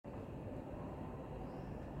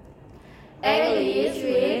English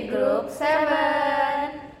with Group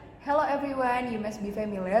 7. Hello everyone, you must be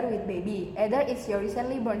familiar with baby. Either it's your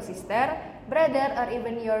recently born sister, brother, or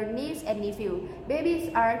even your niece and nephew. Babies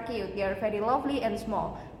are cute, they are very lovely and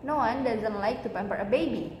small. No one doesn't like to pamper a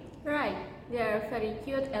baby. Right, they are very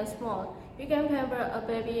cute and small. You can pamper a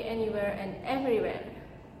baby anywhere and everywhere.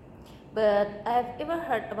 But I've ever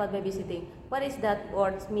heard about babysitting. What does that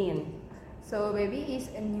word mean? So baby is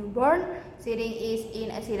a newborn, sitting is in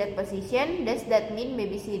a seated position. Does that mean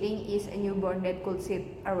babysitting is a newborn that could sit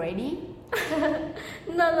already?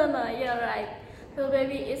 No, you're right. The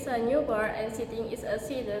baby is a newborn and sitting is a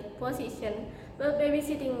seated position. But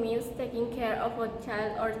babysitting means taking care of a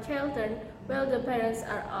child or children while the parents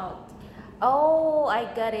are out. Oh,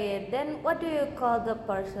 I got it. Then what do you call the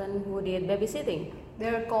person who did babysitting?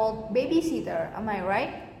 They're called babysitter, am I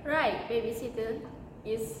right? Right, babysitter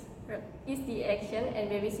is the action and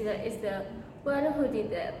babysitter is the one who did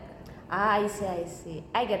that. I see.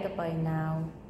 I get the point now.